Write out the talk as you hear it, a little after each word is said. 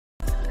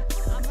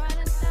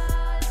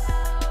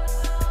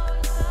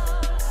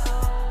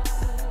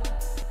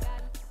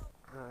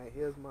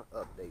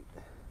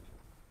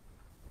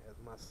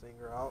my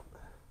Singer out.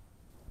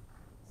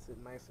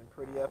 Sitting nice and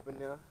pretty up in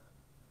there.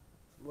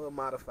 It's a little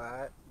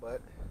modified,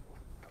 but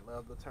I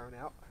love the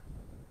turnout.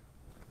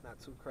 Not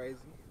too crazy.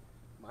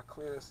 My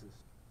clearance is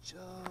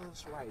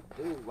just right,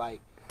 dude. Like,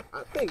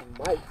 I think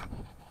Mike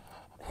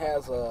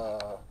has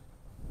the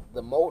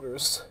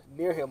motors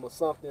near him or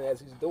something as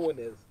he's doing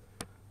this.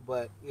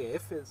 But yeah,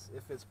 it fits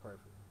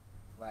perfect.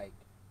 Like,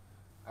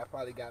 I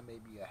probably got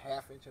maybe a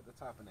 ½ inch at the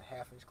top and a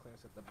 ½ inch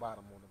clearance at the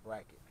bottom on the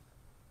bracket.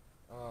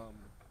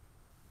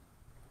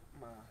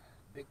 My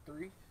big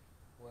three,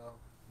 well,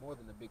 more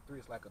than the big three,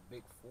 it's like a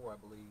big four, I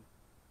believe.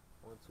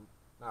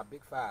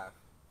 Big five.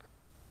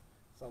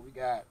 So we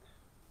got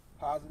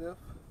positive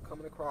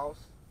coming across,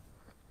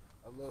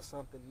 a little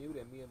something new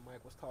that me and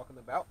Mike was talking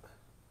about.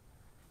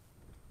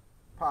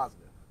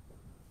 Positive.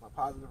 My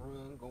positive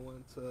run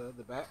going to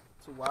the back,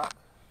 2-watt.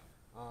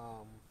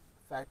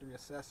 Factory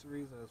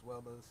accessories as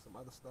well as some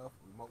other stuff,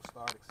 remote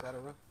start,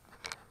 etc.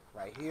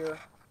 Right here,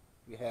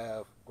 we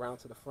have ground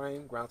to the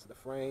frame, ground to the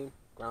frame,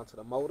 ground to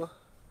the motor.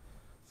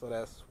 So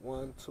that's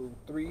 1, 2,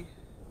 3,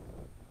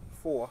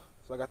 4.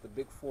 So I got the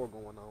big 4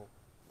 going on.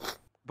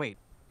 Wait.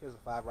 Here's a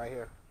 5 right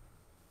here.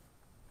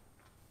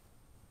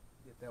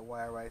 Get that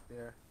wire right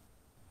there.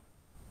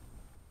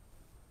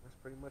 That's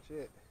pretty much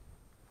it.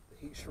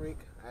 The heat shrink,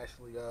 I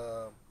actually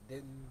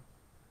didn't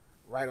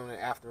write on it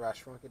after I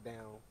shrunk it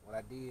down. What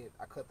I did,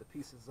 I cut the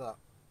pieces up.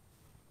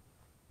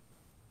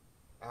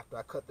 After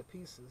I cut the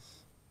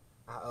pieces,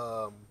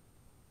 I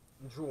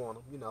drew on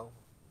them,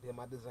 did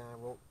my design,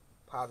 wrote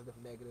positive,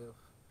 negative,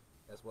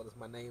 as well as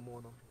my name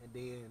on them, and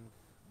then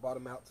brought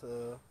them out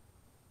to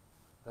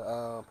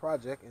the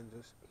project and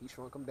just heat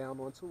shrunk them down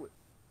onto it.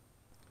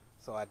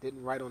 So I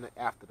didn't write on it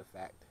after the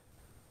fact.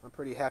 I'm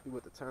pretty happy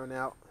with the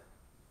turnout,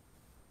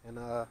 and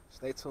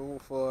stay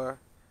tuned for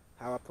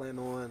how I plan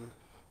on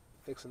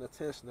fixing the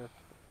tensioner.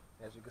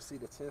 As you can see,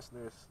 the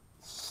tensioner is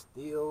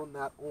still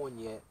not on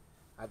yet.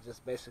 I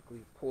just basically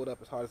pulled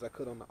up as hard as I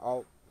could on the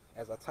alt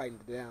as I tightened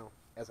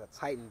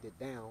it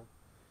down.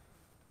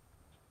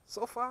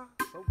 So far,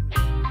 so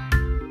good.